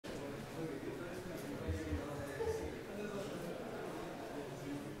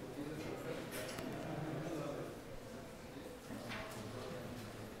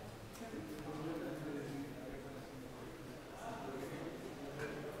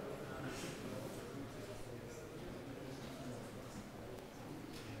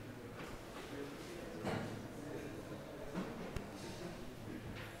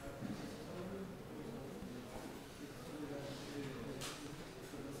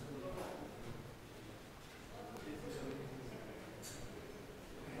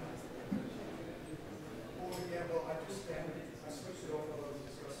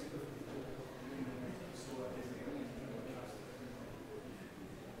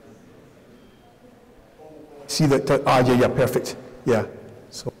see that, yeah, perfect, yeah.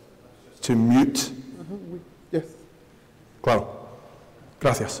 So, to mute. Yes. Claro.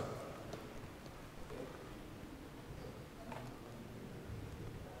 Gracias.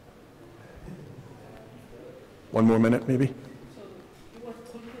 One more minute, maybe.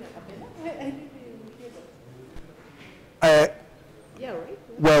 Yeah, right.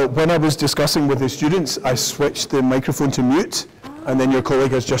 Well, when I was discussing with the students, I switched the microphone to mute, and then your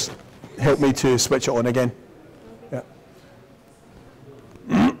colleague has just helped me to switch it on again. Yeah.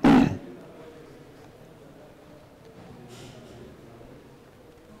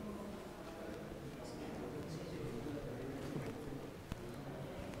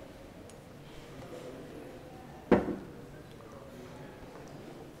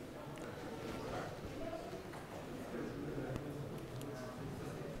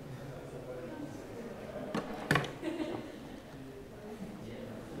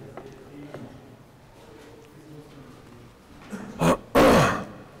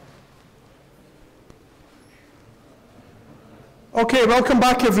 Okay, welcome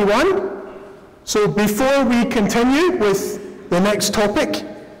back everyone. So before we continue with the next topic,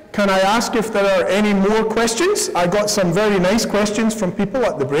 can I ask if there are any more questions? I got some very nice questions from people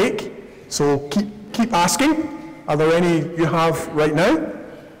at the break, so keep asking. Are there any you have right now?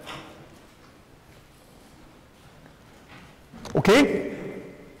 Okay,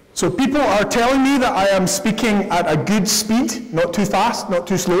 so people are telling me that I am speaking at a good speed, not too fast, not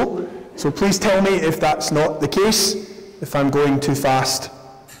too slow. So please tell me if that's not the case, if I'm going too fast.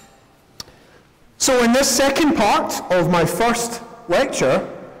 So in this second part of my first lecture,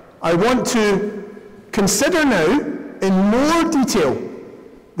 I want to consider now in more detail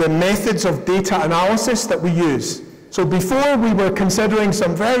the methods of data analysis that we use. So before we were considering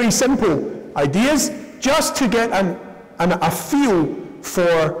some very simple ideas just to get a feel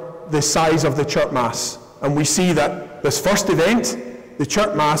for the size of the chirp mass. And we see that this first event, the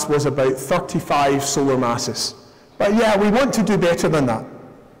chirp mass was about 35 solar masses. But yeah, we want to do better than that.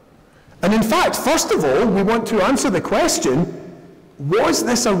 And in fact, first of all, we want to answer the question, was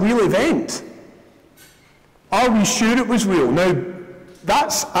this a real event? Are we sure it was real? Now,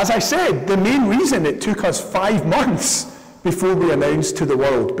 that's, as I said, the main reason it took us 5 months before we announced to the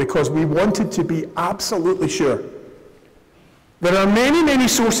world, because we wanted to be absolutely sure. There are many, many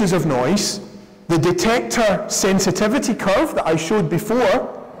sources of noise. The detector sensitivity curve that I showed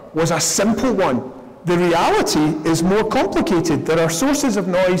before was a simple one. The reality is more complicated. There are sources of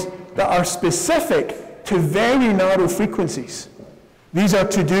noise that are specific to very narrow frequencies. These are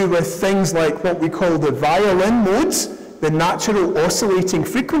to do with things like what we call the violin modes, the natural oscillating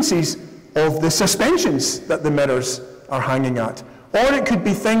frequencies of the suspensions that the mirrors are hanging at. Or it could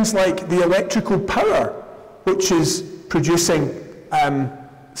be things like the electrical power, which is producing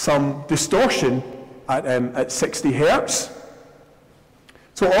some distortion at 60 hertz.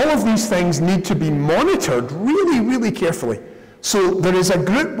 So all of these things need to be monitored really, really carefully. So there is a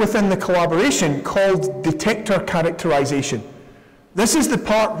group within the collaboration called detector characterization. This is the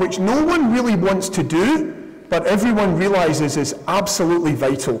part which no one really wants to do, but everyone realizes is absolutely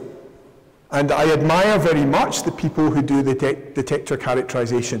vital. And I admire very much the people who do the detector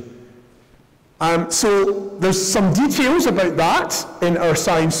characterization. So there's some details about that in our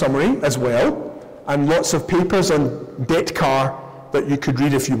science summary as well, and lots of papers on DETCAR that you could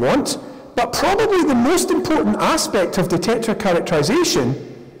read if you want. But probably the most important aspect of detector characterization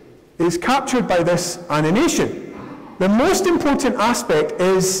is captured by this animation. The most important aspect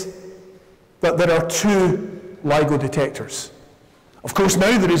is that there are 2 LIGO detectors. Of course,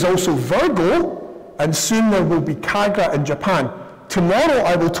 now there is also Virgo, and soon there will be Kagra in Japan. Tomorrow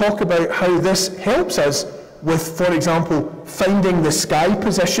I will talk about how this helps us with, for example, finding the sky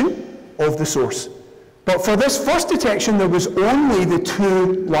position of the source. But for this first detection, there was only the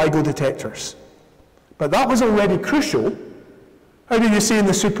 2 LIGO detectors. But that was already crucial. How do you say in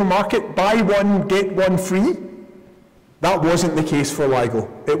the supermarket, buy one, get one free? That wasn't the case for LIGO.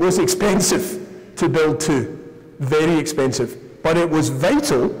 It was expensive to build 2, very expensive. But it was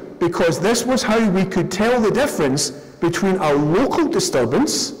vital because this was how we could tell the difference between a local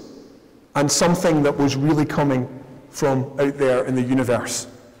disturbance and something that was really coming from out there in the universe.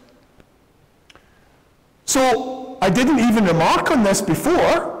 So I didn't even remark on this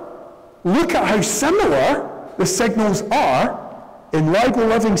before. Look at how similar the signals are in LIGO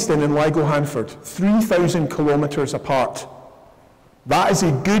Livingston and LIGO Hanford, 3,000 kilometers apart. That is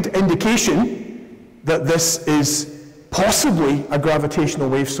a good indication that this is possibly a gravitational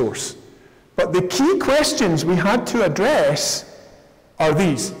wave source. But the key questions we had to address are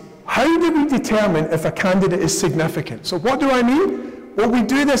these. How do we determine if a candidate is significant? So what do I mean? Well, we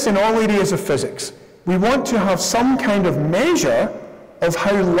do this in all areas of physics. We want to have some kind of measure of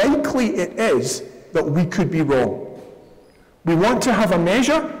how likely it is that we could be wrong. We want to have a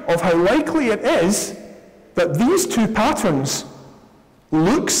measure of how likely it is that these two patterns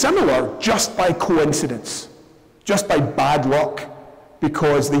look similar just by coincidence, just by bad luck,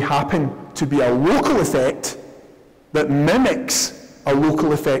 because they happen to be a local effect that mimics a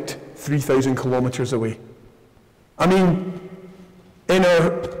local effect 3,000 kilometers away. I mean, in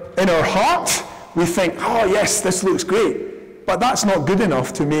our heart, we think, oh yes, this looks great, but that's not good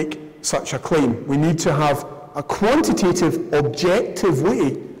enough to make such a claim. We need to have a quantitative, objective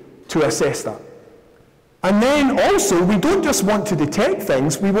way to assess that. And then also, we don't just want to detect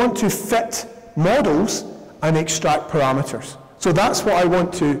things, we want to fit models and extract parameters. So that's what I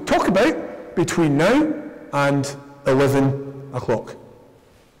want to talk about between now and 11 o'clock.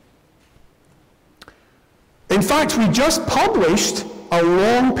 In fact, we just published a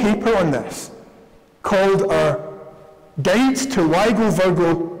long paper on this called our Guide to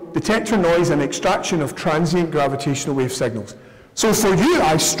LIGO-Virgo Detector Noise and Extraction of Transient Gravitational Wave Signals. So for you,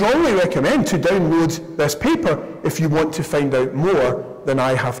 I strongly recommend to download this paper if you want to find out more than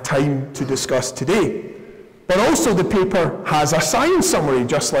I have time to discuss today. But also the paper has a science summary,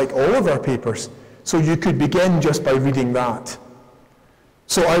 just like all of our papers. So you could begin just by reading that.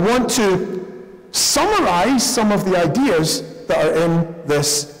 So I want to summarize some of the ideas that are in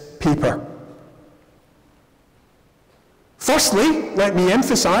this paper. Firstly, let me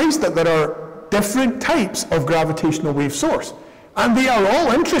emphasize that there are different types of gravitational wave source, and they are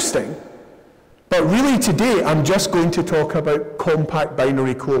all interesting, but really today I'm just going to talk about compact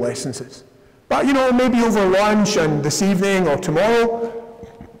binary coalescences. But you know, maybe over lunch and this evening or tomorrow,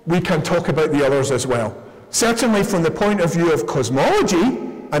 we can talk about the others as well. Certainly from the point of view of cosmology,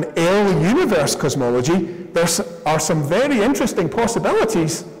 and early universe cosmology, there are some very interesting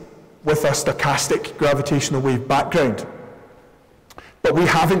possibilities with a stochastic gravitational wave background. But we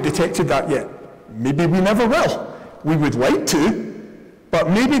haven't detected that yet. Maybe we never will. We would like to, but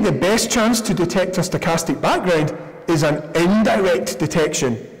maybe the best chance to detect a stochastic background is an indirect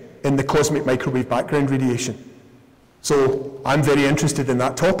detection in the cosmic microwave background radiation. So I'm very interested in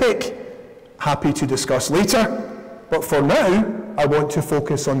that topic, happy to discuss later, but for now, I want to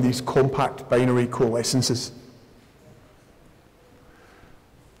focus on these compact binary coalescences.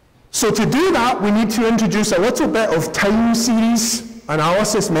 So to do that, we need to introduce a little bit of time series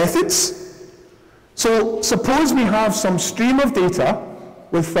analysis methods. So suppose we have some stream of data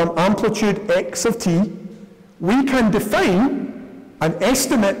with some amplitude x of t. We can define an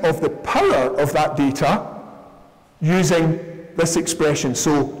estimate of the power of that data using this expression.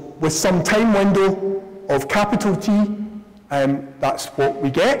 So with some time window of capital T, that's what we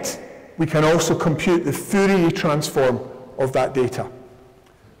get. We can also compute the Fourier transform of that data.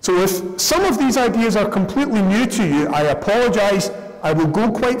 So if some of these ideas are completely new to you, I apologize. I will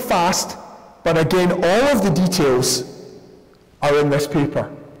go quite fast, but again, all of the details are in this paper.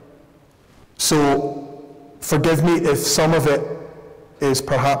 So forgive me if some of it is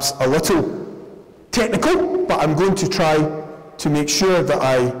perhaps a little technical, but I'm going to try to make sure that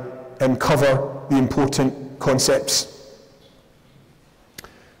I cover the important concepts.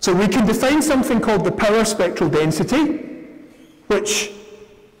 So we can define something called the power spectral density, which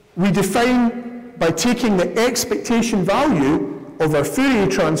we define by taking the expectation value of our Fourier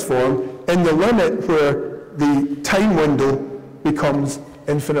transform in the limit where the time window becomes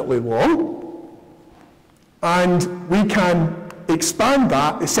infinitely long. And we can expand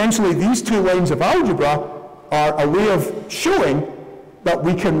that. Essentially, these two lines of algebra are a way of showing that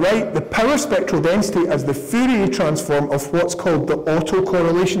we can write the power spectral density as the Fourier transform of what's called the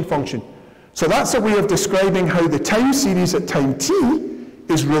autocorrelation function. So that's a way of describing how the time series at time t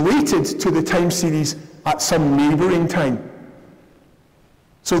is related to the time series at some neighboring time.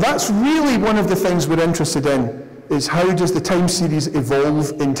 So that's really one of the things we're interested in, is how does the time series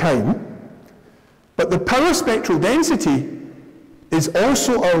evolve in time. But the power spectral density is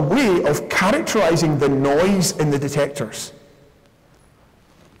also our way of characterizing the noise in the detectors.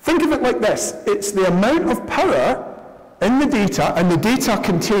 Think of it like this. It's the amount of power in the data, and the data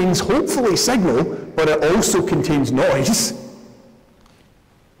contains hopefully signal, but it also contains noise.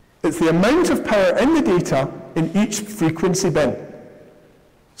 It's the amount of power in the data in each frequency bin.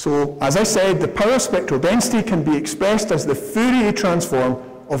 So, as I said, the power spectral density can be expressed as the Fourier transform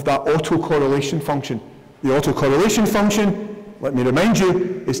of that autocorrelation function. The autocorrelation function, let me remind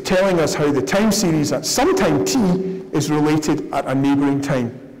you, is telling us how the time series at some time t is related at a neighboring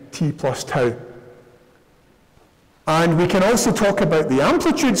time, t plus tau. And we can also talk about the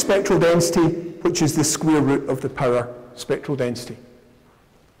amplitude spectral density, which is the square root of the power spectral density.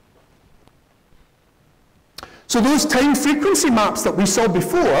 So those time frequency maps that we saw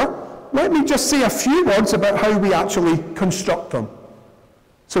before, let me just say a few words about how we actually construct them.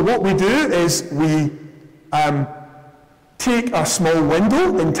 So what we do is we take a small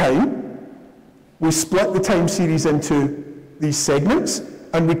window in time, we split the time series into these segments,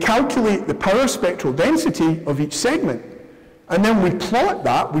 and we calculate the power spectral density of each segment. And then we plot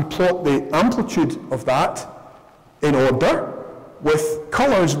that, we plot the amplitude of that in order, with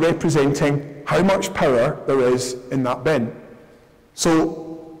colours representing how much power there is in that bin.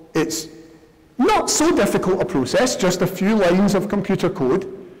 So it's not so difficult a process, just a few lines of computer code,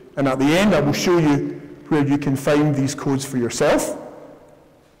 and at the end I will show you where you can find these codes for yourself.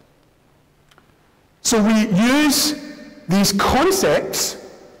 So we use these concepts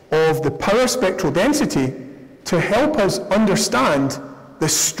of the power spectral density to help us understand the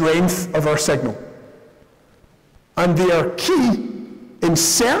strength of our signal. And they are key in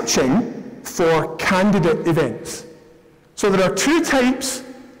searching for candidate events. So there are two types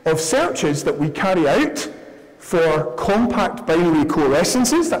of searches that we carry out for compact binary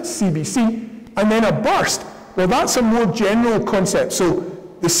coalescences, that's CBC, and then a burst. Well, that's a more general concept. So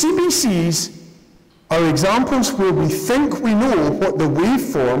the CBCs are examples where we think we know what the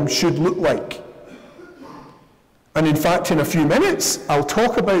waveform should look like. And in fact, in a few minutes, I'll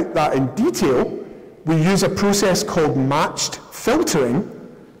talk about that in detail. We use a process called matched filtering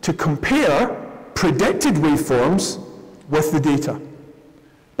to compare predicted waveforms with the data.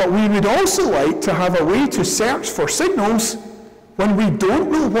 But we would also like to have a way to search for signals when we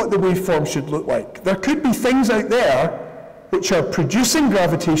don't know what the waveform should look like. There could be things out there which are producing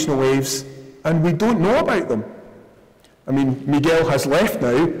gravitational waves and we don't know about them. I mean, Miguel has left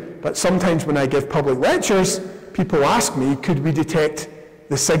now, but sometimes when I give public lectures, people ask me, could we detect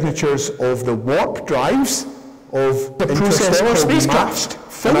the signatures of the warp drives of the interstellar spacecraft?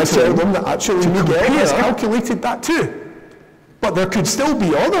 And I tell them that actually Miguel has calculated that too. But there could still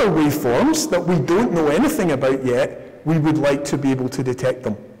be other waveforms that we don't know anything about yet. We would like to be able to detect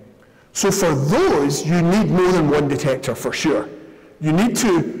them. So for those, you need more than one detector for sure. You need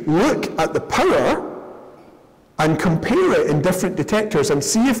to look at the power and compare it in different detectors and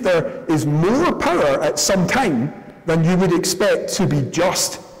see if there is more power at some time than you would expect to be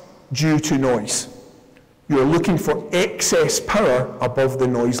just due to noise. You're looking for excess power above the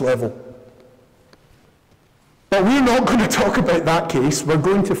noise level. But we're not going to talk about that case. We're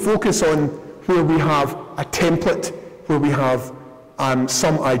going to focus on where we have a template, where we have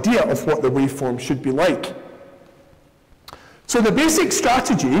some idea of what the waveform should be like. So the basic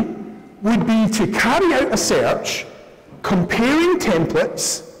strategy would be to carry out a search, comparing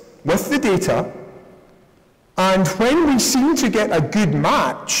templates with the data, and when we seem to get a good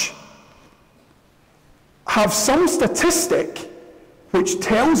match, have some statistic which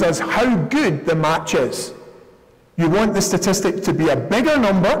tells us how good the match is. You want the statistic to be a bigger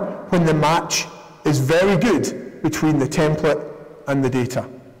number when the match is very good between the template and the data.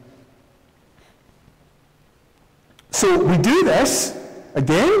 So we do this,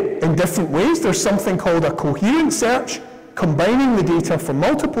 again, in different ways. There's something called a coherent search, combining the data from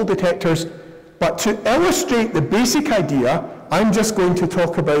multiple detectors. But to illustrate the basic idea, I'm just going to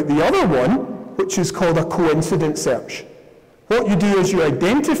talk about the other one, which is called a coincidence search. What you do is you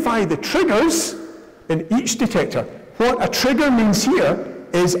identify the triggers in each detector. What a trigger means here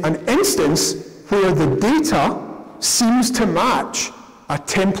is an instance where the data seems to match a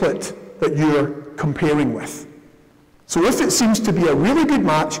template that you're comparing with. So if it seems to be a really good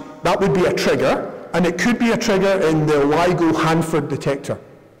match, that would be a trigger, and it could be a trigger in the LIGO-Hanford detector.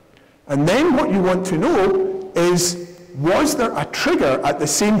 And then what you want to know is, was there a trigger at the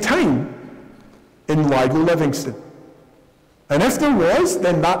same time in LIGO-Livingston? And if there was,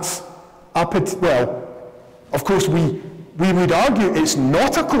 then that's up at, well, of course we would argue it's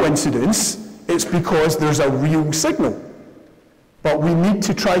not a coincidence, it's because there's a real signal. But we need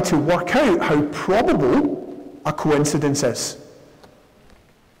to try to work out how probable a coincidence is.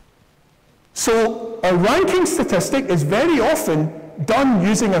 So a ranking statistic is very often done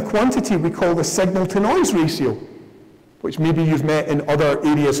using a quantity we call the signal-to-noise ratio, which maybe you've met in other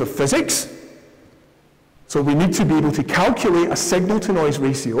areas of physics. So we need to be able to calculate a signal-to-noise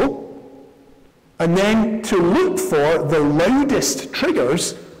ratio, and then to look for the loudest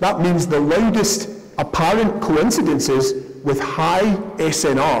triggers, that means the loudest apparent coincidences with high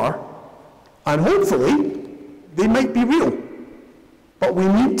SNR, and hopefully they might be real. But we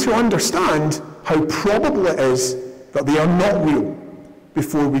need to understand how probable it is that they are not real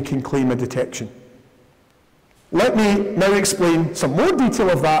before we can claim a detection. Let me now explain some more detail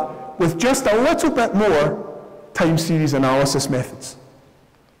of that with just a little bit more time series analysis methods.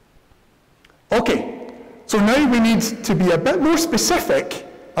 Okay, So now we need to be a bit more specific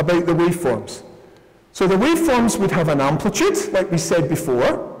about the waveforms. So the waveforms would have an amplitude, like we said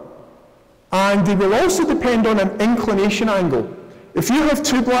before, and they will also depend on an inclination angle. If you have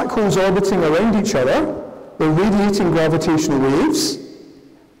two black holes orbiting around each other, they're radiating gravitational waves,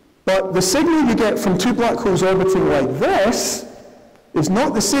 but the signal you get from two black holes orbiting like this is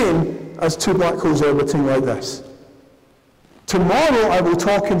not the same as two black holes orbiting like this. Tomorrow I will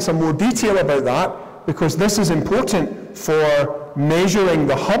talk in some more detail about that, because this is important for measuring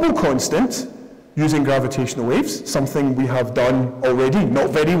the Hubble constant using gravitational waves, something we have done already, not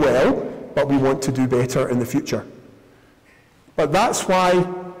very well, but we want to do better in the future. But that's why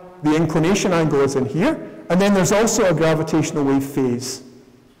the inclination angle is in here, and then there's also a gravitational wave phase.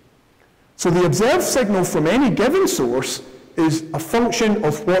 So the observed signal from any given source is a function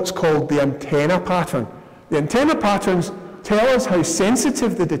of what's called the antenna pattern. The antenna patterns tell us how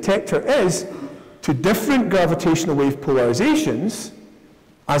sensitive the detector is to different gravitational wave polarizations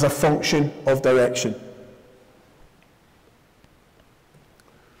as a function of direction.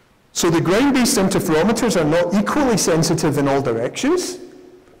 So the ground-based interferometers are not equally sensitive in all directions.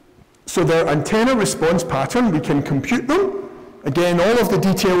 So their antenna response pattern, we can compute them. Again, all of the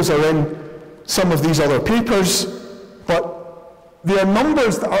details are in some of these other papers, but they are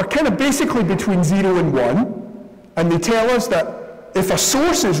numbers that are kind of basically between 0 and 1, and they tell us that if a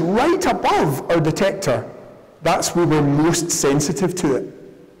source is right above our detector, that's where we're most sensitive to it.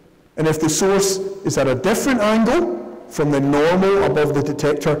 And if the source is at a different angle from the normal above the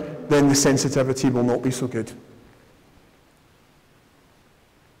detector, then the sensitivity will not be so good.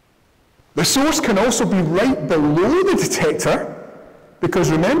 The source can also be right below the detector,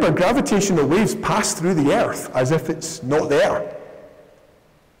 because remember, gravitational waves pass through the Earth as if it's not there,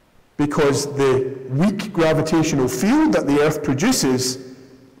 because the weak gravitational field that the Earth produces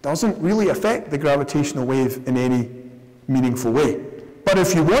doesn't really affect the gravitational wave in any meaningful way. But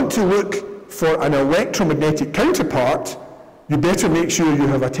if you want to look for an electromagnetic counterpart, you better make sure you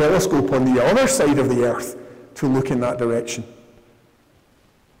have a telescope on the other side of the Earth to look in that direction.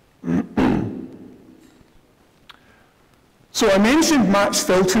 So I mentioned match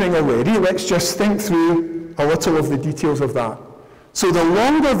filtering already. Let's just think through a little of the details of that. So the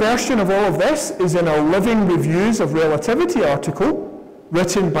longer version of all of this is in our Living Reviews of Relativity article,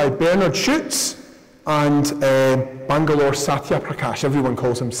 written by Bernard Schutz and Bangalore Satya Prakash. Everyone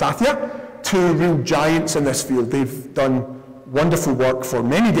calls him Satya. Two real giants in this field. They've done wonderful work for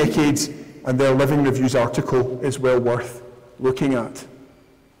many decades, and their Living Reviews article is well worth looking at.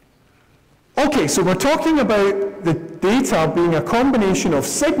 Okay, so we're talking about the data being a combination of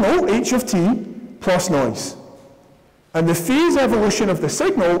signal, h of t, plus noise. And the phase evolution of the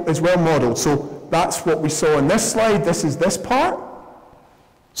signal is well modeled. So that's what we saw in this slide. This is this part.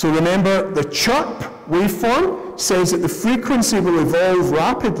 So remember, the chirp waveform says that the frequency will evolve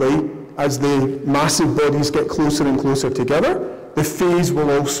rapidly as the massive bodies get closer and closer together. The phase will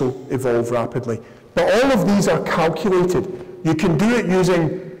also evolve rapidly. But all of these are calculated. You can do it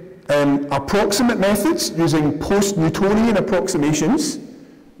using approximate methods, using post-Newtonian approximations.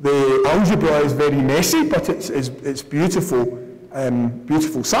 The algebra is very messy, but it's beautiful,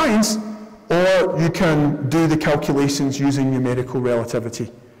 beautiful science. Or you can do the calculations using numerical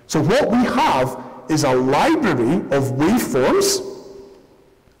relativity. So what we have is a library of waveforms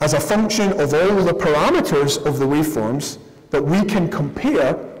as a function of all the parameters of the waveforms that we can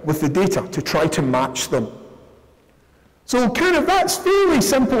compare with the data to try to match them. So kind of that's fairly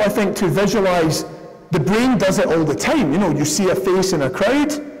simple, I think, to visualize. The brain does it all the time. You know, you see a face in a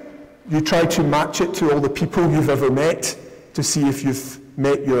crowd, you try to match it to all the people you've ever met to see if you've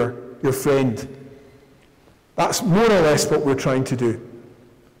met your friend. That's more or less what we're trying to do.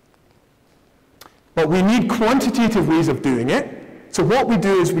 But we need quantitative ways of doing it. So what we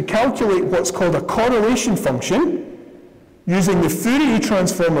do is we calculate what's called a correlation function using the Fourier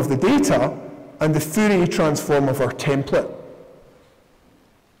transform of the data and the Fourier transform of our template.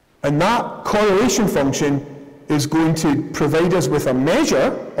 And that correlation function is going to provide us with a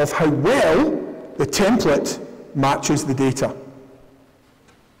measure of how well the template matches the data.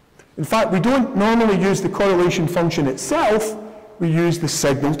 In fact, we don't normally use the correlation function itself, we use the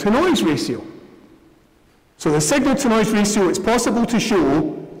signal-to-noise ratio. So the signal-to-noise ratio, it's possible to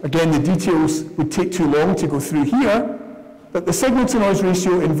show, again, the details would take too long to go through here, but the signal-to-noise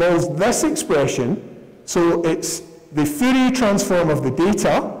ratio involves this expression. So it's the Fourier transform of the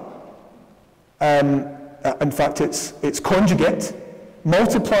data, in fact, it's conjugate,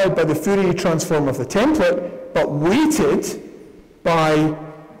 multiplied by the Fourier transform of the template, but weighted by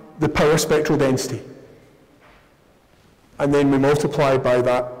the power spectral density. And then we multiply by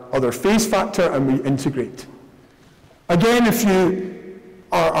that other phase factor and we integrate. Again, if you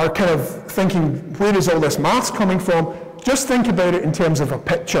are kind of thinking, where is all this maths coming from? Just think about it in terms of a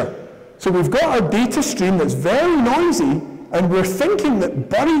picture. So we've got our data stream that's very noisy, and we're thinking that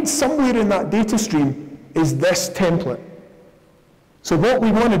buried somewhere in that data stream is this template. So what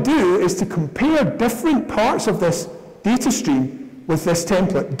we want to do is to compare different parts of this data stream with this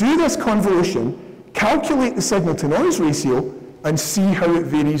template, do this convolution, calculate the signal-to-noise ratio, and see how it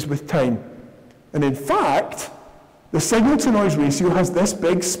varies with time. And in fact, the signal-to-noise ratio has this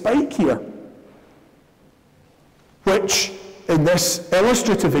big spike here, which, in this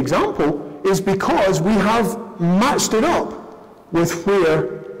illustrative example, is because we have matched it up with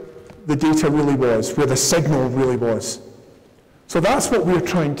where the data really was, where the signal really was. So that's what we're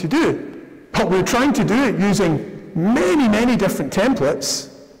trying to do. But we're trying to do it using many, many different templates,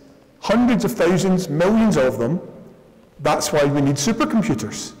 hundreds of thousands, millions of them. That's why we need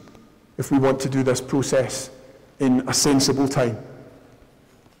supercomputers if we want to do this process in a sensible time.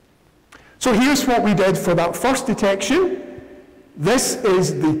 So here's what we did for that first detection. This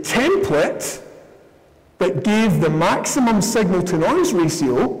is the template that gave the maximum signal-to-noise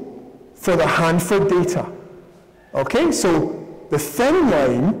ratio for the Hanford data. Okay, so the thin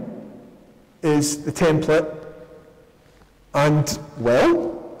line is the template, and,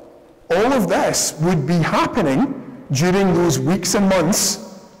 well, all of this would be happening during those weeks and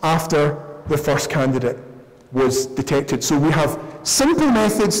months after the first candidate was detected. So we have simple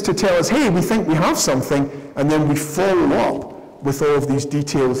methods to tell us, hey, we think we have something, and then we follow up with all of these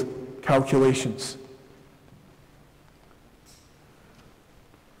detailed calculations.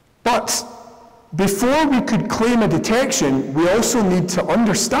 But before we could claim a detection, we also need to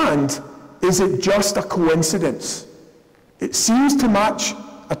understand, is it just a coincidence? It seems to match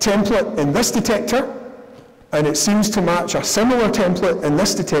a template in this detector, and it seems to match a similar template in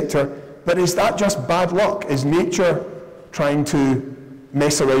this detector, but is that just bad luck? Is nature trying to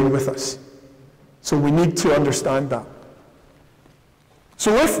mess around with us? So we need to understand that.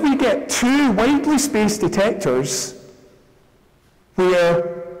 So if we get two widely spaced detectors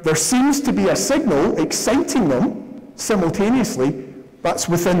where there seems to be a signal exciting them simultaneously, that's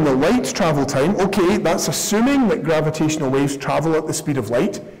within the light travel time. Okay, that's assuming that gravitational waves travel at the speed of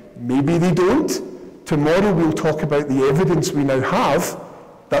light. Maybe they don't. Tomorrow we'll talk about the evidence we now have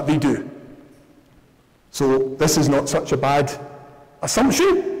that they do. So this is not such a bad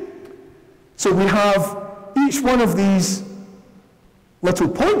assumption. So we have each one of these little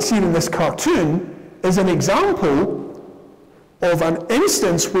points here in this cartoon is an example of an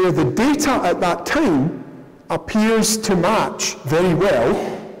instance where the data at that time appears to match very well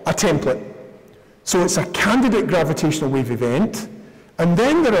a template. So it's a candidate gravitational wave event, and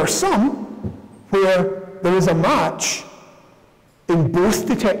then there are some where there is a match in both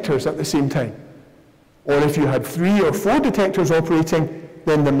detectors at the same time. Or if you had 3 or 4 detectors operating,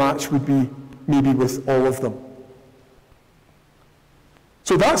 then the match would be maybe with all of them.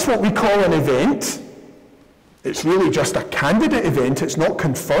 So that's what we call an event. It's really just a candidate event. It's not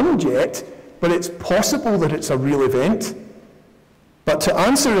confirmed yet, but it's possible that it's a real event. But to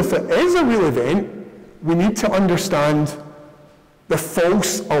answer if it is a real event, we need to understand the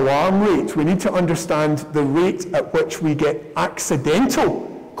false alarm rate. We need to understand the rate at which we get accidental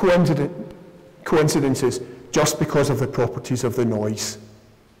coincidences just because of the properties of the noise.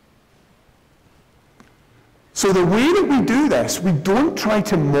 So the way that we do this, we don't try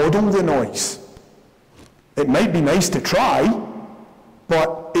to model the noise. It might be nice to try,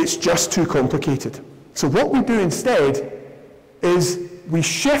 but it's just too complicated. So what we do instead is we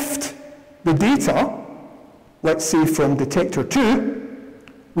shift the data, let's say from detector 2,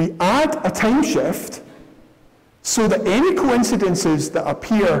 we add a time shift so that any coincidences that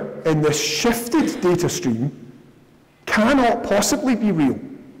appear in this shifted data stream cannot possibly be real,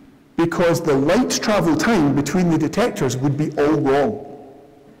 because the light travel time between the detectors would be all wrong.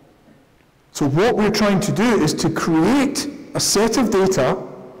 So what we're trying to do is to create a set of data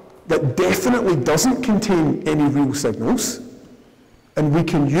that definitely doesn't contain any real signals, and we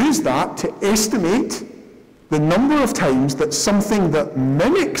can use that to estimate the number of times that something that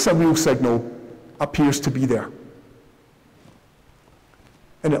mimics a real signal appears to be there.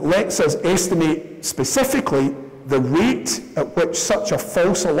 And it lets us estimate specifically the rate at which such a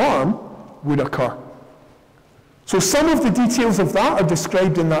false alarm would occur. So some of the details of that are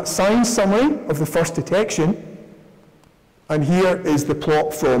described in that science summary of the first detection, and here is the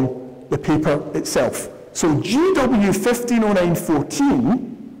plot from the paper itself. So GW150914,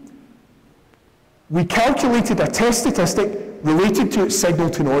 we calculated a test statistic related to its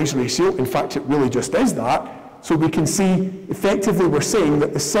signal-to-noise ratio. In fact, it really just is that. So we can see, effectively, we're saying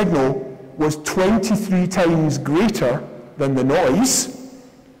that the signal was 23 times greater than the noise,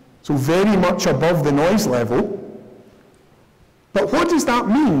 so very much above the noise level. But what does that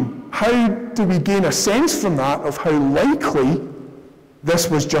mean? How do we gain a sense from that of how likely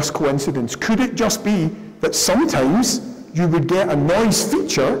this was just coincidence? Could it just be that sometimes you would get a noise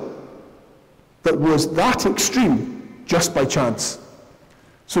feature that was that extreme just by chance?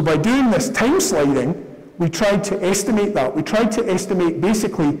 So by doing this time sliding, we tried to estimate that. We tried to estimate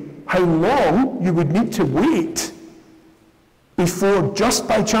basically how long you would need to wait before, just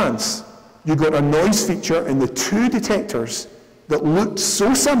by chance, you got a noise feature in the two detectors that looked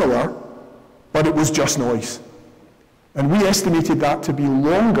so similar, but it was just noise. And we estimated that to be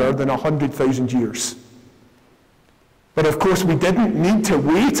longer than 100,000 years. But of course, we didn't need to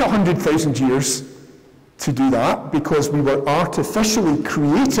wait 100,000 years to do that, because we were artificially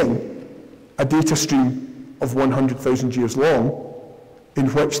creating a data stream of 100,000 years long, in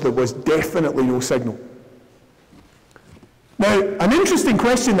which there was definitely no signal. Now, an interesting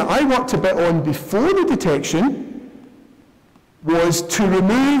question that I worked a bit on before the detection was to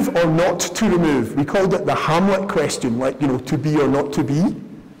remove or not to remove. We called it the Hamlet question, like, to be or not to be.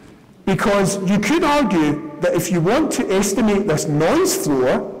 Because you could argue that if you want to estimate this noise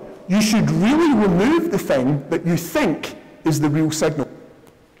floor, you should really remove the thing that you think is the real signal.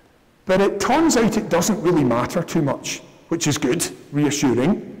 But it turns out it doesn't really matter too much, which is good,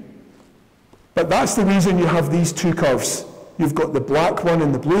 reassuring. But that's the reason you have these two curves. You've got the black one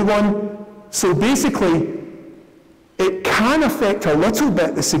and the blue one. So basically, it can affect a little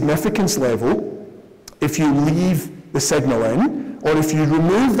bit the significance level if you leave the signal in, or if you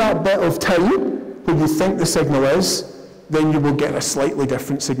remove that bit of time where you think the signal is, then you will get a slightly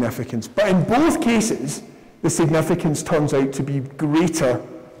different significance. But in both cases, the significance turns out to be greater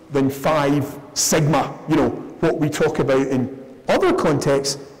than 5 sigma. What we talk about in other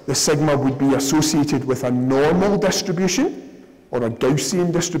contexts, the sigma would be associated with a normal distribution or a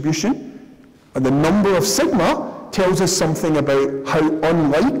Gaussian distribution. And the number of sigma tells us something about how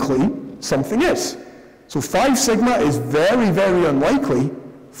unlikely something is. So 5 sigma is very, very unlikely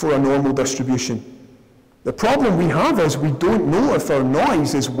for a normal distribution. The problem we have is we don't know if our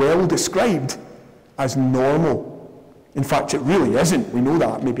noise is well described as normal. In fact, it really isn't. We know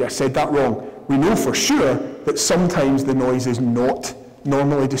that. Maybe I said that wrong. We know for sure that sometimes the noise is not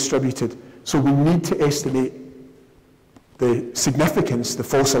normally distributed. So we need to estimate the significance, the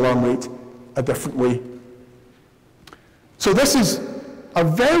false alarm rate, a different way. So this is a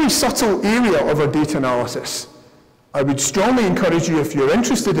very subtle area of our data analysis. I would strongly encourage you, if you're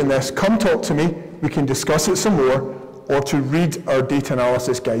interested in this, come talk to me. We can discuss it some more, or to read our data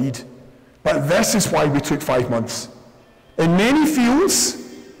analysis guide. But this is why we took 5 months. In many fields,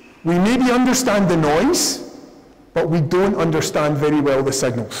 we maybe understand the noise, but we don't understand very well the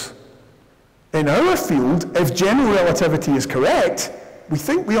signals. In our field, if general relativity is correct, we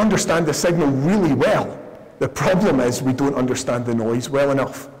think we understand the signal really well. The problem is we don't understand the noise well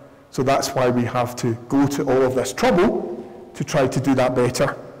enough. So that's why we have to go to all of this trouble to try to do that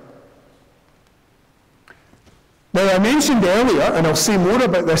better. Now, I mentioned earlier, and I'll say more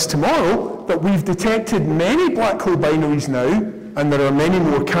about this tomorrow, that we've detected many black hole binaries now, and there are many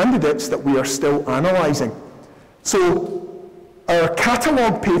more candidates that we are still analysing. So our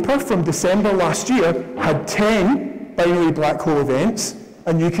catalogue paper from December last year had 10 binary black hole events,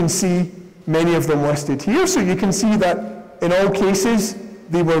 and you can see many of them listed here. So you can see that in all cases,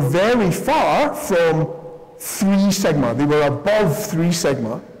 they were very far from 3 sigma. They were above 3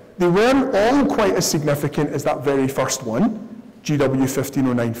 sigma. They weren't all quite as significant as that very first one, GW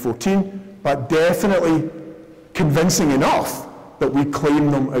 150914, but definitely convincing enough that we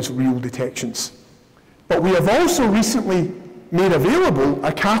claim them as real detections. But we have also recently made available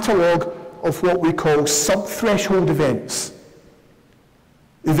a catalogue of what we call sub-threshold events.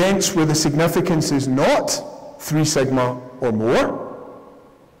 Events where the significance is not 3 sigma or more,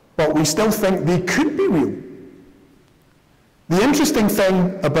 but we still think they could be real. The interesting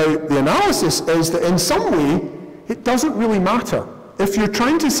thing about the analysis is that in some way, it doesn't really matter. If you're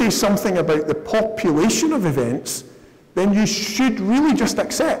trying to say something about the population of events, then you should really just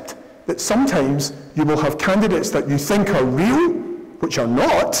accept that sometimes you will have candidates that you think are real, which are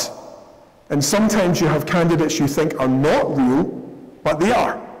not, and sometimes you have candidates you think are not real, but they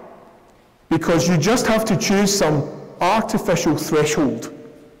are. Because you just have to choose some artificial threshold.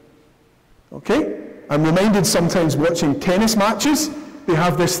 Okay? I'm reminded sometimes watching tennis matches, they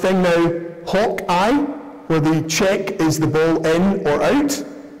have this thing now, hawk eye, where they check is the ball in or out.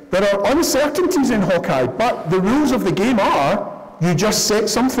 There are uncertainties in Hawkeye, but the rules of the game are you just set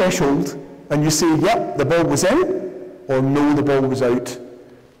some threshold and you say, yep, the ball was in, or no, the ball was out.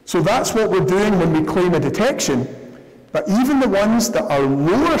 So that's what we're doing when we claim a detection. But even the ones that are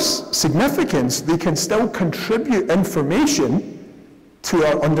lower significance, they can still contribute information to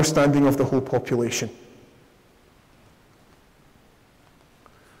our understanding of the whole population.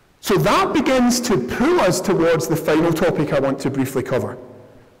 So that begins to pull us towards the final topic I want to briefly cover,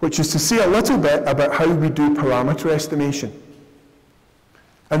 which is to say a little bit about how we do parameter estimation.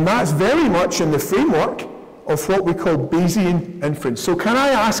 And that's very much in the framework of what we call Bayesian inference. So can I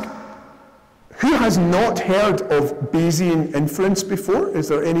ask, who has not heard of Bayesian inference before? Is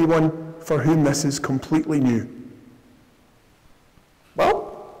there anyone for whom this is completely new?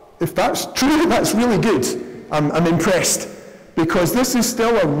 Well, if that's true, that's really good. I'm impressed, because this is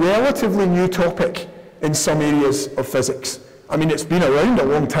still a relatively new topic in some areas of physics. I mean, it's been around a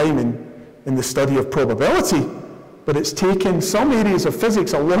long time in the study of probability, but it's taken some areas of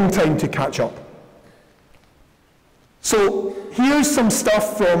physics a long time to catch up. So here's some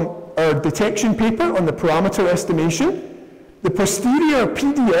stuff from our detection paper on the parameter estimation. The posterior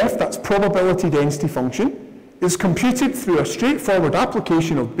PDF, that's probability density function, is computed through a straightforward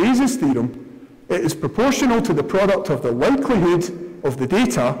application of Bayes' theorem. It is proportional to the product of the likelihood of the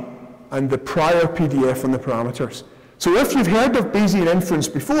data and the prior PDF on the parameters. So if you've heard of Bayesian inference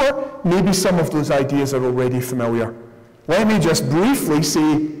before, maybe some of those ideas are already familiar. Let me just briefly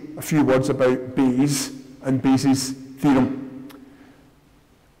say a few words about Bayes and Bayes' theorem.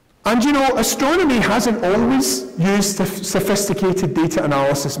 And you know, astronomy hasn't always used sophisticated data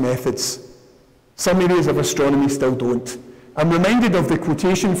analysis methods. Some areas of astronomy still don't. I'm reminded of the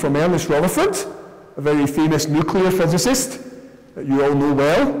quotation from Ernest Rutherford, a very famous nuclear physicist that you all know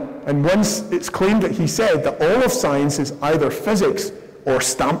well. And once it's claimed that he said that all of science is either physics or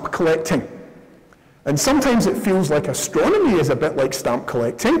stamp collecting. And sometimes it feels like astronomy is a bit like stamp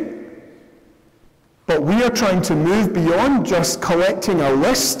collecting. But we are trying to move beyond just collecting a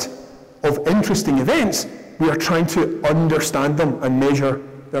list of interesting events. We are trying to understand them and measure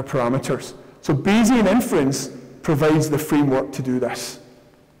their parameters. So Bayesian inference provides the framework to do this.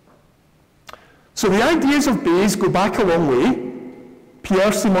 So the ideas of Bayes go back a long way.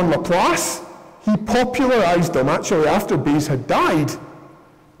 Pierre-Simon Laplace, he popularized them actually after Bayes had died.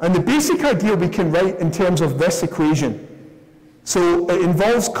 And the basic idea we can write in terms of this equation. So it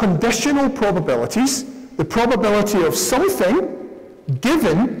involves conditional probabilities, the probability of something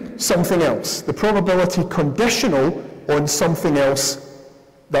given something else, the probability conditional on something else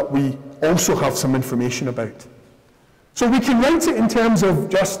that we also have some information about. So we can write it in terms of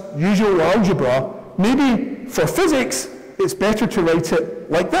just usual algebra. Maybe for physics, it's better to write it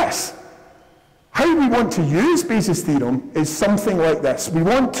like this. How we want to use Bayes' theorem is something like this. We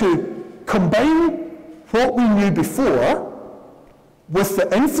want to combine what we knew before with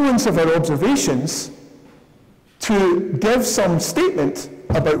the influence of our observations to give some statement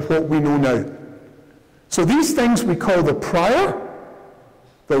about what we know now. So these things we call the prior,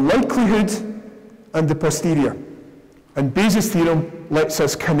 the likelihood, and the posterior. And Bayes' theorem lets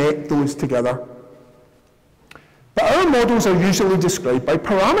us connect those together. But our models are usually described by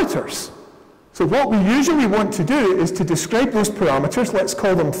parameters. So what we usually want to do is to describe those parameters, let's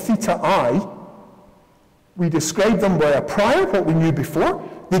call them theta I. We describe them by a prior, what we knew before.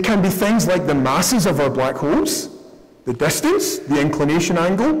 They can be things like the masses of our black holes, the distance, the inclination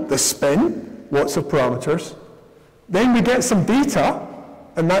angle, the spin, lots of parameters. Then we get some data,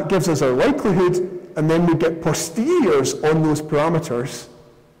 and that gives us our likelihood, and then we get posteriors on those parameters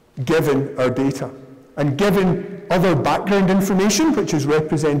given our data, and given other background information, which is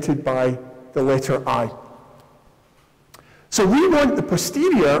represented by the letter I. So we want the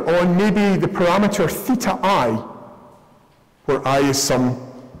posterior on maybe the parameter theta I, where I is some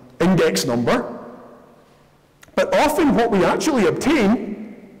index number. But often what we actually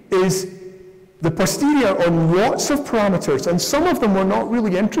obtain is the posterior on lots of parameters, and some of them we're not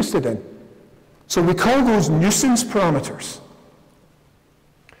really interested in. So we call those nuisance parameters.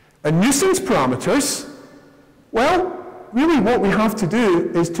 And nuisance parameters, well, really what we have to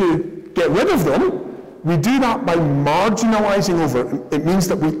do is to get rid of them. We do that by marginalizing over. It means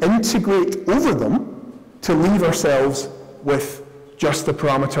that we integrate over them to leave ourselves with just the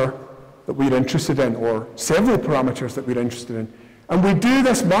parameter that we're interested in, or several parameters that we're interested in. And we do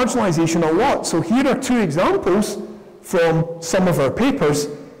this marginalization a lot. So here are two examples from some of our papers.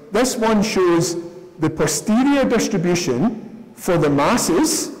 This one shows the posterior distribution for the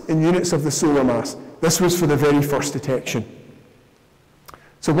masses in units of the solar mass. This was for the very first detection.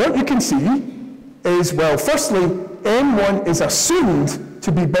 So what you can see is, well, firstly, M1 is assumed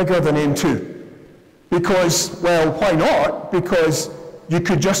to be bigger than M2. Because, well, why not? Because you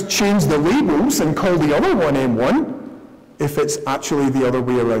could just change the labels and call the other one M1. if it's actually the other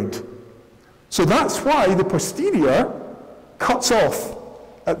way around. So that's why the posterior cuts off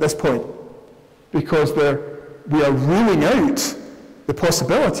at this point, because we are ruling out the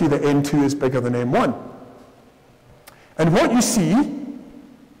possibility that M2 is bigger than M1. And what you see,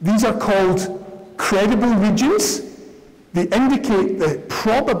 these are called credible regions. They indicate the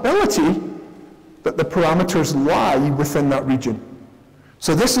probability that the parameters lie within that region.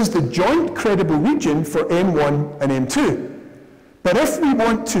 So this is the joint credible region for M1 and M2. But if we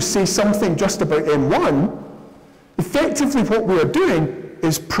want to say something just about M1, effectively what we are doing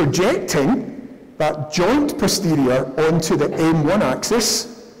is projecting that joint posterior onto the M1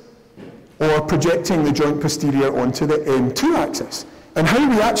 axis, or projecting the joint posterior onto the M2 axis. And how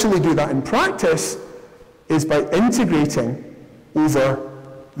we actually do that in practice is by integrating over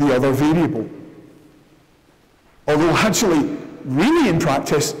the other variable. Although actually, really in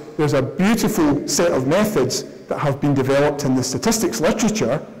practice, there's a beautiful set of methods that have been developed in the statistics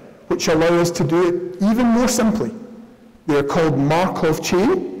literature which allow us to do it even more simply. They're called Markov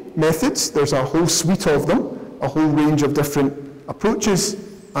chain methods. There's a whole suite of them, a whole range of different approaches,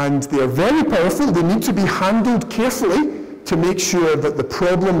 and they're very powerful. They need to be handled carefully to make sure that the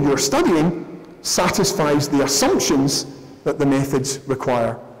problem you're studying satisfies the assumptions that the methods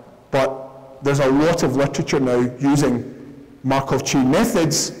require. But there's a lot of literature now using Markov chain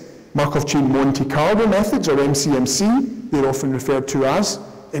methods, Markov chain Monte Carlo methods, or MCMC, they're often referred to as,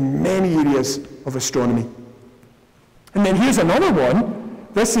 in many areas of astronomy. And then here's another one.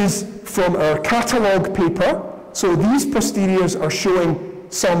 This is from our catalogue paper. So these posteriors are showing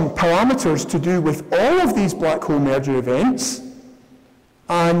some parameters to do with all of these black hole merger events.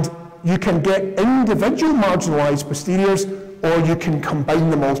 And you can get individual marginalized posteriors, or you can combine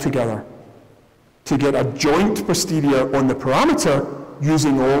them all together to get a joint posterior on the parameter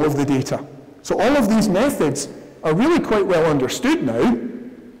using all of the data. So all of these methods are really quite well understood now,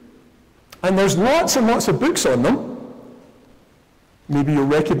 and there's lots and lots of books on them. Maybe you'll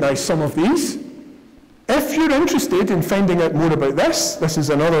recognize some of these. If you're interested in finding out more about this is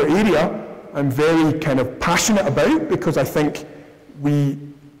another area I'm very kind of passionate about, because I think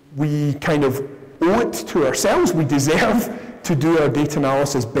we kind of owe it to ourselves. We deserve to do our data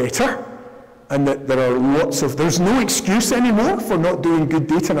analysis better, and that there's no excuse anymore for not doing good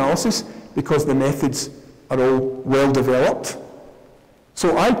data analysis because the methods are all well developed.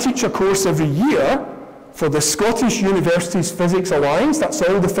 So I teach a course every year for the Scottish Universities Physics Alliance. That's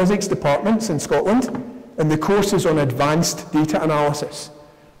all the physics departments in Scotland, and the course is on advanced data analysis.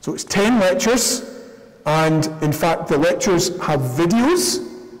 So it's 10 lectures, and in fact the lectures have videos,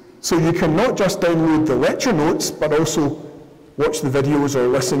 so you can not just download the lecture notes, but also watch the videos or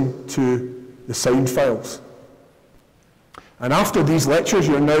listen to the sound files. And after these lectures,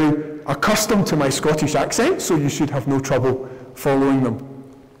 you're now accustomed to my Scottish accent, so you should have no trouble following them.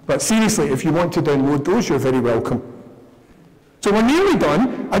 But seriously, if you want to download those, you're very welcome. So we're nearly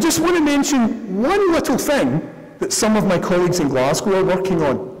done. I just want to mention one little thing that some of my colleagues in Glasgow are working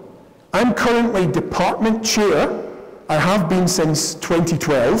on. I'm currently department chair. I have been since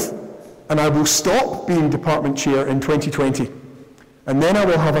 2012, and I will stop being department chair in 2020. And then I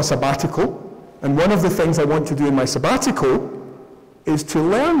will have a sabbatical. And one of the things I want to do in my sabbatical is to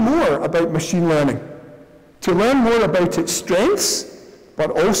learn more about machine learning, to learn more about its strengths, but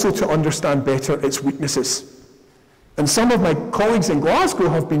also to understand better its weaknesses. And some of my colleagues in Glasgow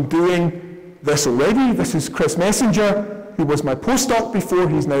have been doing this already. This is Chris Messenger, who was my postdoc before.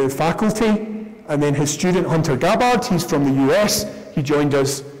 He's now faculty. And then his student, Hunter Gabbard, he's from the US. He joined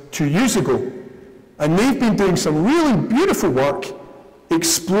us 2 years ago. And they've been doing some really beautiful work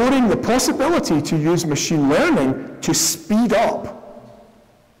exploring the possibility to use machine learning to speed up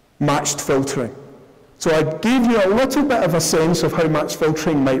matched filtering. So I gave you a little bit of a sense of how matched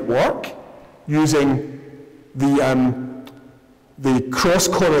filtering might work using the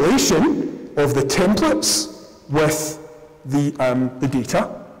cross-correlation of the templates with the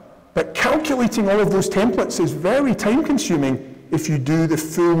data. But calculating all of those templates is very time-consuming if you do the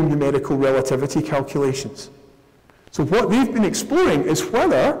full numerical relativity calculations. So what they've been exploring is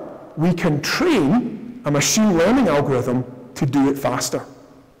whether we can train a machine learning algorithm to do it faster.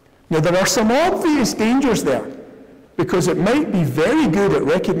 Now, there are some obvious dangers there, because it might be very good at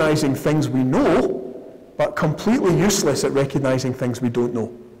recognizing things we know, but completely useless at recognizing things we don't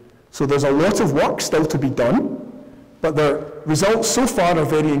know. So there's a lot of work still to be done, but the results so far are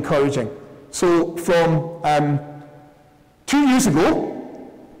very encouraging. So from 2 years ago,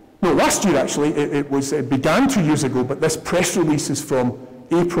 no, last year actually, it began 2 years ago, but this press release is from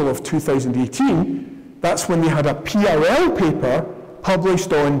April of 2018. That's when they had a PRL paper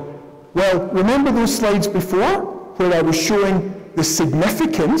published on, well, remember those slides before, where I was showing the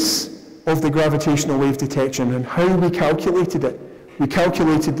significance of the gravitational wave detection and how we calculated it. We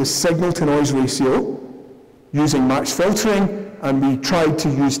calculated the signal-to-noise ratio using max filtering, and we tried to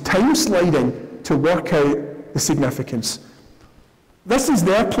use time sliding to work out the significance. This is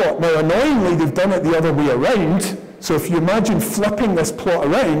their plot. Now, annoyingly, they've done it the other way around. So if you imagine flipping this plot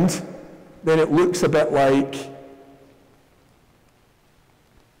around, then it looks a bit like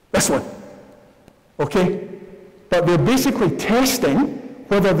this one. Okay? But they're basically testing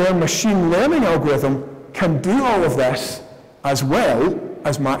whether their machine learning algorithm can do all of this as well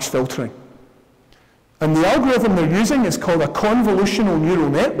as max filtering. And the algorithm they're using is called a convolutional neural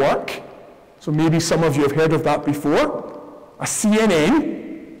network. So maybe some of you have heard of that before. A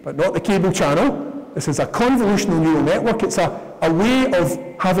CNN, but not the cable channel. This is a convolutional neural network. It's a way of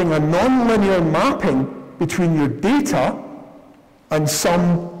having a nonlinear mapping between your data and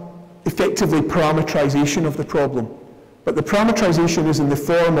some effectively parameterization of the problem. But the parameterization is in the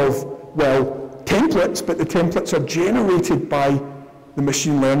form of, well, templates, but the templates are generated by the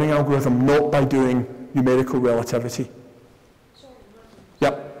machine learning algorithm, not by doing numerical relativity. Sorry, Martin.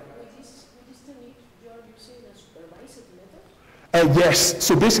 Yep. With this technique, you are using a supervised method? Yes.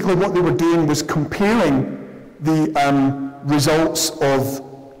 So basically what they were doing was comparing the results of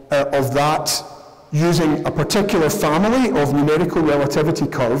that using a particular family of numerical relativity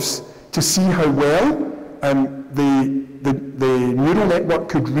curves to see how well the neural network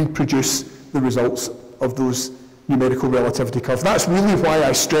could reproduce the results of those numerical relativity curves. That's really why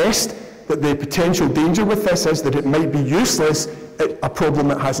I stressed that the potential danger with this is that it might be useless at a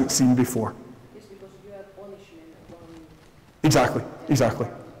problem it hasn't seen before. It's because you have punishment on... Exactly, exactly.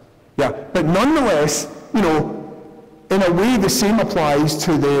 Yeah, but nonetheless, you know, in a way the same applies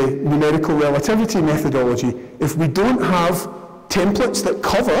to the numerical relativity methodology. If we don't have templates that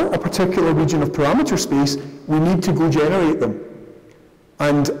cover a particular region of parameter space, we need to go generate them.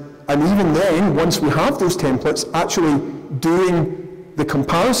 And even then, once we have those templates, actually doing the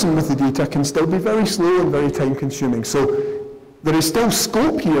comparison with the data can still be very slow and very time consuming. So there is still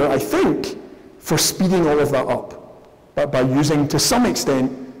scope here, I think, for speeding all of that up, but by using, to some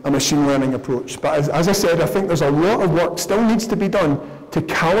extent, a machine learning approach. But as I said, I think there's a lot of work still needs to be done to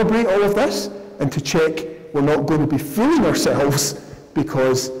calibrate all of this and to check we're not going to be fooling ourselves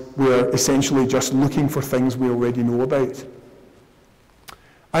because we're essentially just looking for things we already know about.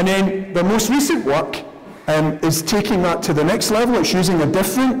 And then the most recent work is taking that to the next level. It's using a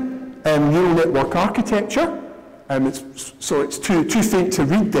different neural network architecture. So it's too faint to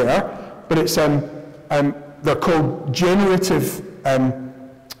read there, but it's they're called generative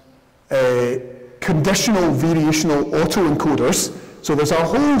conditional variational autoencoders. So there's a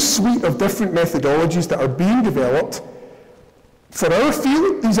whole suite of different methodologies that are being developed. For our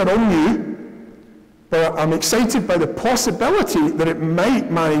field, these are all new, but I'm excited by the possibility that it might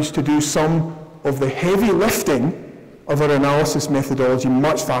manage to do some of the heavy lifting of our analysis methodology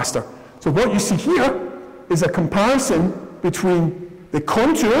much faster. So what you see here is a comparison between the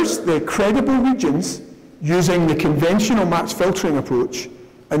contours, the credible regions, using the conventional max filtering approach,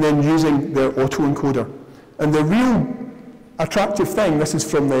 and then using their autoencoder. And the real attractive thing, this is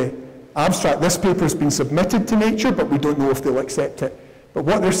from the abstract, this paper has been submitted to Nature, but we don't know if they'll accept it. But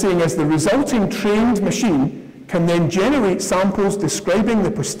what they're saying is the resulting trained machine can then generate samples describing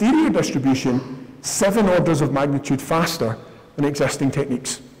the posterior distribution 7 orders of magnitude faster than existing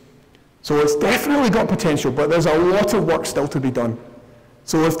techniques. So it's definitely got potential, but there's a lot of work still to be done.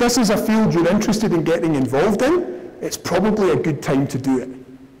 So if this is a field you're interested in getting involved in, it's probably a good time to do it,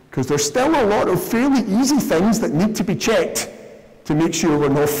 because there's still a lot of fairly easy things that need to be checked to make sure we're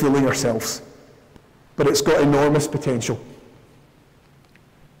not fooling ourselves. But it's got enormous potential.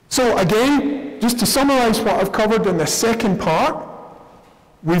 So again, just to summarize what I've covered in the second part,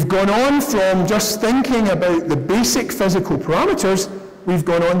 we've gone on from just thinking about the basic physical parameters, we've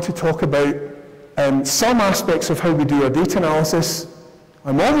gone on to talk about some aspects of how we do our data analysis.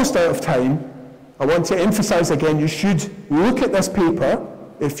 I'm almost out of time. I want to emphasize again, you should look at this paper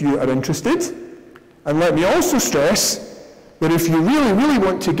if you are interested. And let me also stress that if you really, really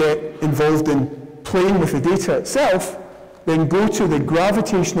want to get involved in playing with the data itself, then go to the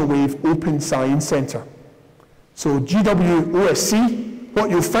Gravitational Wave Open Science Centre. So GWOSC,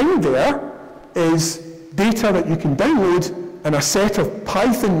 what you'll find there is data that you can download and a set of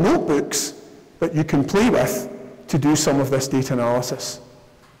Python notebooks that you can play with to do some of this data analysis.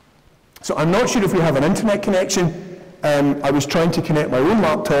 So I'm not sure if we have an internet connection. I was trying to connect my own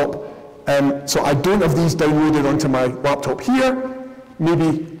laptop, so I don't have these downloaded onto my laptop here.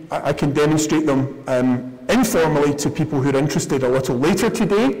 Maybe I can demonstrate them informally to people who are interested a little later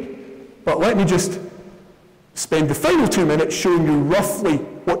today. But let me just spend the final 2 minutes showing you roughly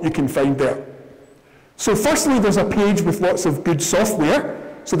what you can find there. So firstly, there's a page with lots of good software.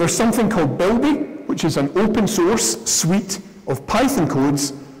 So there's something called Buildy, which is an open source suite of Python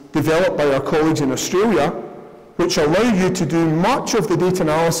codes developed by our colleagues in Australia, which allow you to do much of the data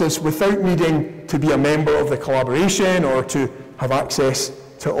analysis without needing to be a member of the collaboration or to have access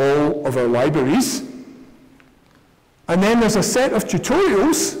to all of our libraries. And then there's a set of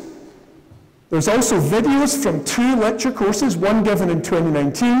tutorials. There's also videos from 2 lecture courses, one given in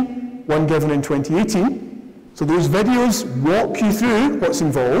 2019, one given in 2018. So those videos walk you through what's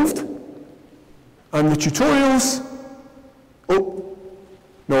involved. And the tutorials, oh,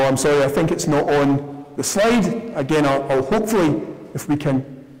 no, I'm sorry, I think it's not on the slide. Again, I'll hopefully, if we can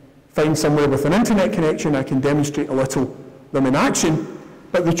find somewhere with an internet connection, I can demonstrate a little them in action.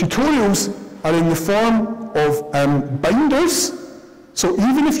 But the tutorials are in the form of binders. So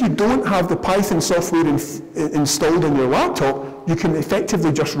even if you don't have the Python software installed on your laptop, you can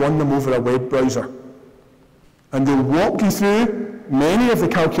effectively just run them over a web browser. And they'll walk you through many of the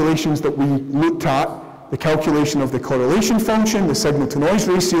calculations that we looked at, the calculation of the correlation function, the signal-to-noise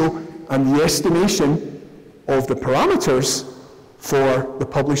ratio, and the estimation of the parameters for the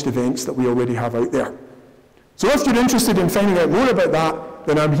published events that we already have out there. So if you're interested in finding out more about that,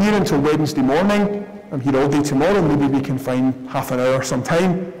 then I'm here until Wednesday morning. I'm here all day tomorrow. Maybe we can find half an hour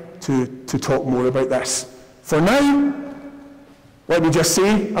sometime to talk more about this. For now, let me just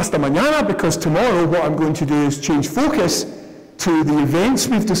say hasta mañana, because tomorrow what I'm going to do is change focus to the events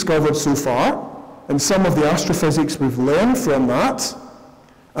we've discovered so far and some of the astrophysics we've learned from that,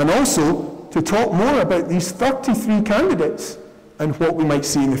 and also to talk more about these 33 candidates and what we might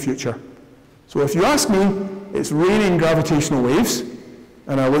see in the future. So if you ask me, it's raining gravitational waves,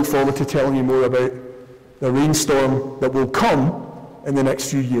 and I look forward to telling you more about the rainstorm that will come in the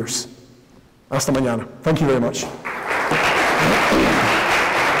next few years. Hasta mañana. Thank you very much.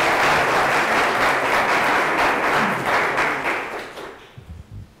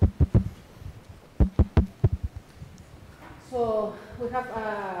 So we have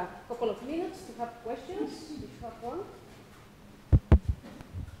a couple of minutes to have questions, if you have one.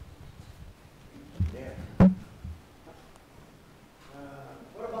 Yeah.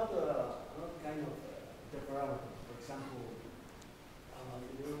 What about another kind of interferometer? For example,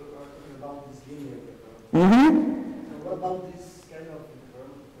 you were talking about this linear interferometer. So what about this kind of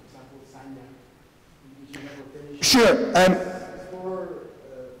interferometer? For example, Sanya, which you never finished. Sure. It's more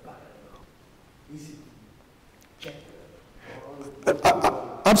easy to check.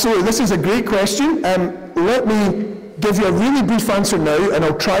 Absolutely. This is a great question. Let me give you a really brief answer now, and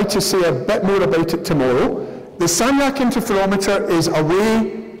I'll try to say a bit more about it tomorrow. The Sanyak interferometer is a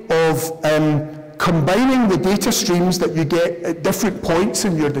way of combining the data streams that you get at different points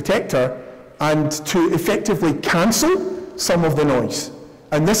in your detector and to effectively cancel some of the noise.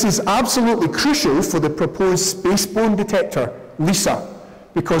 And this is absolutely crucial for the proposed spaceborne detector, LISA,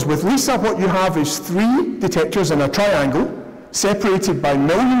 because with LISA what you have is 3 detectors in a triangle separated by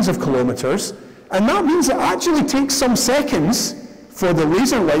millions of kilometers, and that means it actually takes some seconds for the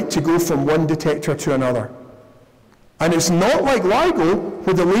laser light to go from one detector to another. And it's not like LIGO,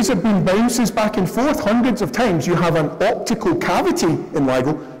 where the laser beam bounces back and forth hundreds of times. You have an optical cavity in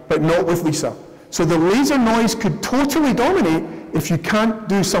LIGO, but not with LISA. So the laser noise could totally dominate if you can't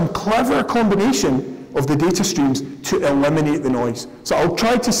do some clever combination of the data streams to eliminate the noise. So I'll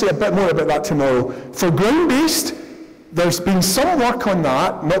try to say a bit more about that tomorrow. For ground-based, there's been some work on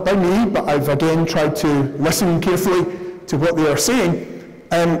that, not by me, but I've again tried to listen carefully to what they are saying.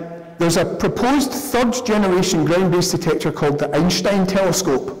 There's a proposed 3rd generation ground-based detector called the Einstein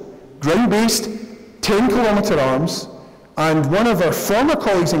telescope. Ground-based, 10-kilometer arms, and one of our former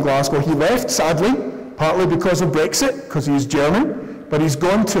colleagues in Glasgow, he left sadly, partly because of Brexit, because he's German, but he's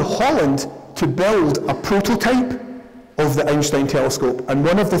gone to Holland to build a prototype of the Einstein telescope. And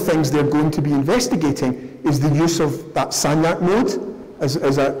one of the things they're going to be investigating is the use of that Sanyak mode,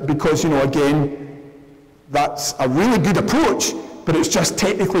 because, you know, again, that's a really good approach, but it's just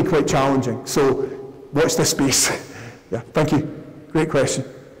technically quite challenging. So watch this space. Yeah, thank you. Great question.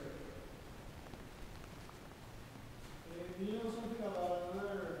 Do you know something about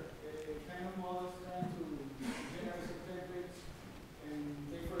another kind of models trying to generate some templates and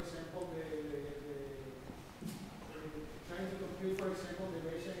take, for example, trying to complete, for example, the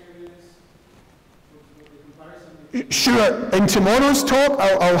Bayesian evidence with the comparison? Sure. In tomorrow's talk,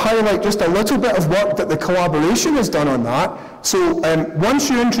 I'll highlight just a little bit of work that the collaboration has done on that. So once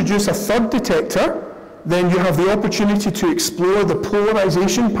you introduce a 3rd detector, then you have the opportunity to explore the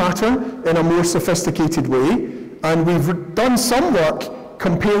polarization pattern in a more sophisticated way. And we've done some work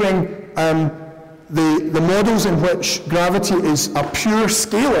comparing the models in which gravity is a pure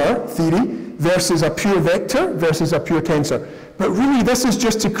scalar theory versus a pure vector versus a pure tensor. But really this is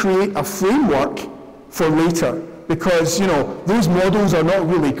just to create a framework for later, because those models are not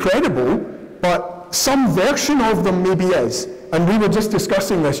really credible, but some version of them maybe is. And we were just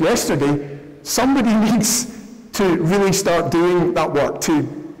discussing this yesterday. Somebody needs to really start doing that work to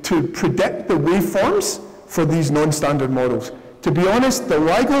predict the waveforms for these non-standard models. To be honest, the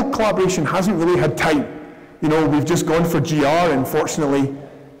LIGO collaboration hasn't really had time. We've just gone for GR, and fortunately,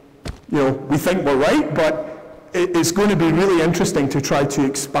 we think we're right, but it's going to be really interesting to try to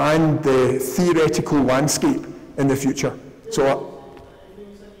expand the theoretical landscape in the future. So,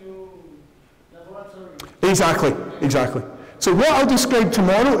 exactly. So what I'll describe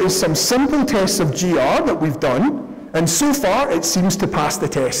tomorrow is some simple tests of GR that we've done, and so far it seems to pass the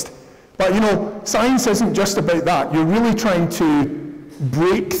test. But science isn't just about that. You're really trying to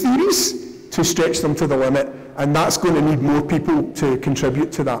break theories to stretch them to the limit, and that's going to need more people to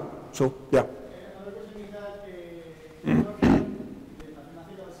contribute to that. So, yeah. Another question is that the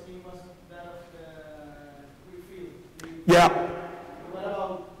mathematical scheme was that of the free field. Yeah. What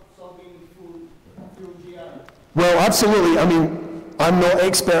about solving full GR? Well, absolutely. I mean, I'm not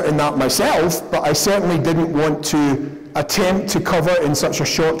expert in that myself, but I certainly didn't want to attempt to cover in such a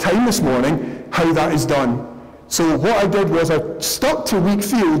short time this morning how that is done. So what I did was I stuck to weak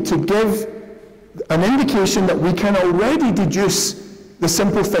field to give an indication that we can already deduce the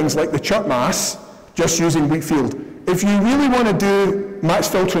simple things like the Chirp mass just using weak field. If you really want to do match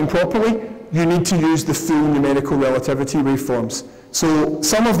filtering properly, you need to use the full numerical relativity waveforms. So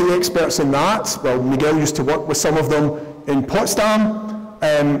some of the experts in that, well, Miguel used to work with some of them in Potsdam.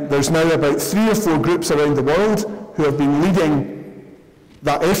 There's now about 3 or 4 groups around the world who have been leading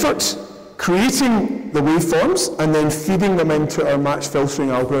that effort, creating the waveforms and then feeding them into our match filtering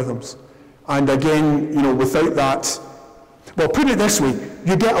algorithms. And again, without that, well, put it this way,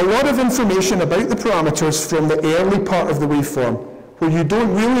 you get a lot of information about the parameters from the early part of the waveform, where you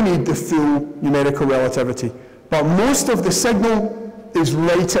don't really need the full numerical relativity. But most of the signal is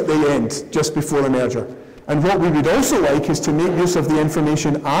right at the end, just before the merger. And what we would also like is to make use of the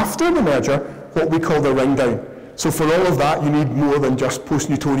information after the merger, what we call the ring down. So for all of that, you need more than just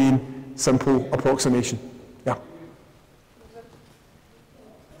post-Newtonian simple approximation. Yeah.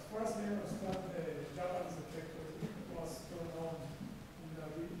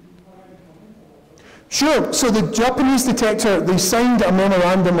 Sure, so the Japanese detector, they signed a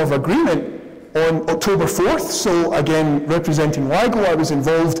memorandum of agreement on October 4th, so again, representing LIGO, I was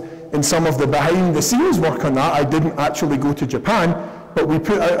involved in some of the behind-the-scenes work on that. I didn't actually go to Japan, but we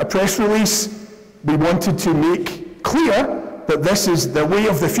put out a press release. We wanted to make clear that this is the way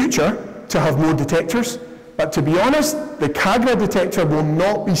of the future, to have more detectors. But to be honest, the CAGRA detector will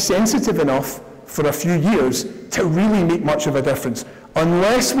not be sensitive enough for a few years to really make much of a difference,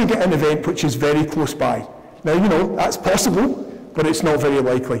 unless we get an event which is very close by. Now, that's possible, but it's not very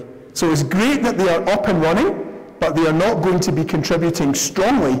likely. So it's great that they are up and running, but they are not going to be contributing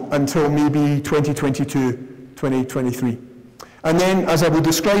strongly until maybe 2022, 2023. And then, as I will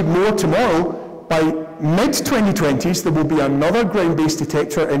describe more tomorrow, by mid-2020s, there will be another ground-based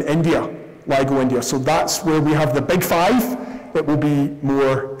detector in India, LIGO India. So that's where we have the big 5 that will be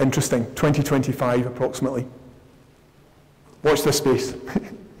more interesting, 2025 approximately. Watch this space.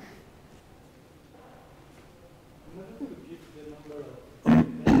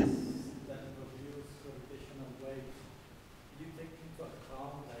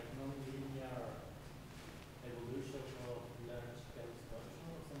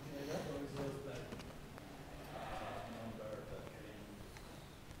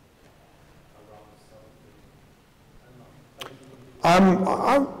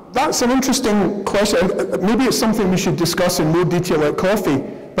 That's an interesting question. Maybe it's something we should discuss in more detail at coffee,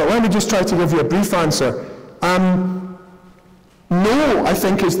 but let me just try to give you a brief answer. No, I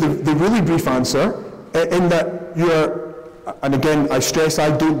think is the really brief answer, in that and again, I stress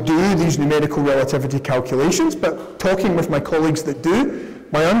I don't do these numerical relativity calculations, but talking with my colleagues that do,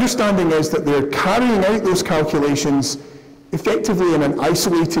 my understanding is that they're carrying out those calculations effectively in an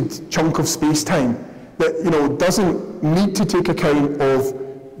isolated chunk of space-time that doesn't need to take account of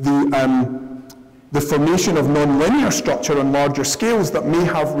the formation of nonlinear structure on larger scales that may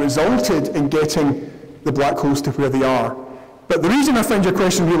have resulted in getting the black holes to where they are. But the reason I find your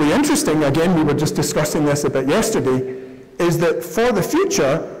question really interesting, again, we were just discussing this a bit yesterday, is that for the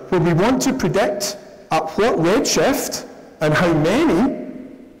future, where we want to predict at what redshift and how many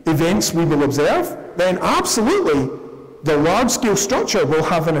events we will observe, then absolutely the large-scale structure will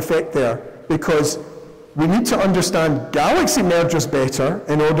have an effect there, because we need to understand galaxy mergers better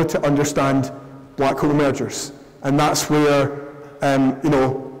in order to understand black hole mergers. And that's where, you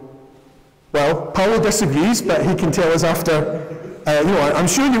know, well, Paolo disagrees, but he can tell us after. You know, I'm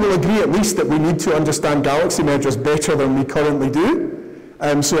sure you will agree at least that we need to understand galaxy mergers better than we currently do.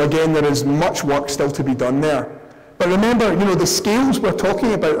 So again, there is much work still to be done there. But remember, you know, the scales we're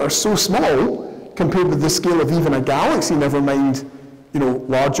talking about are so small compared with the scale of even a galaxy, never mind, you know,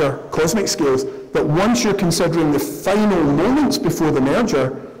 larger cosmic scales, that once you're considering the final moments before the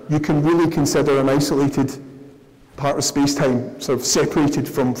merger, you can really consider an isolated part of space-time, sort of separated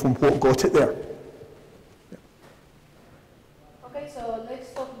from what got it there. Okay, so let's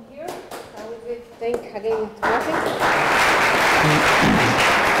stop here. I will thank again to Martin.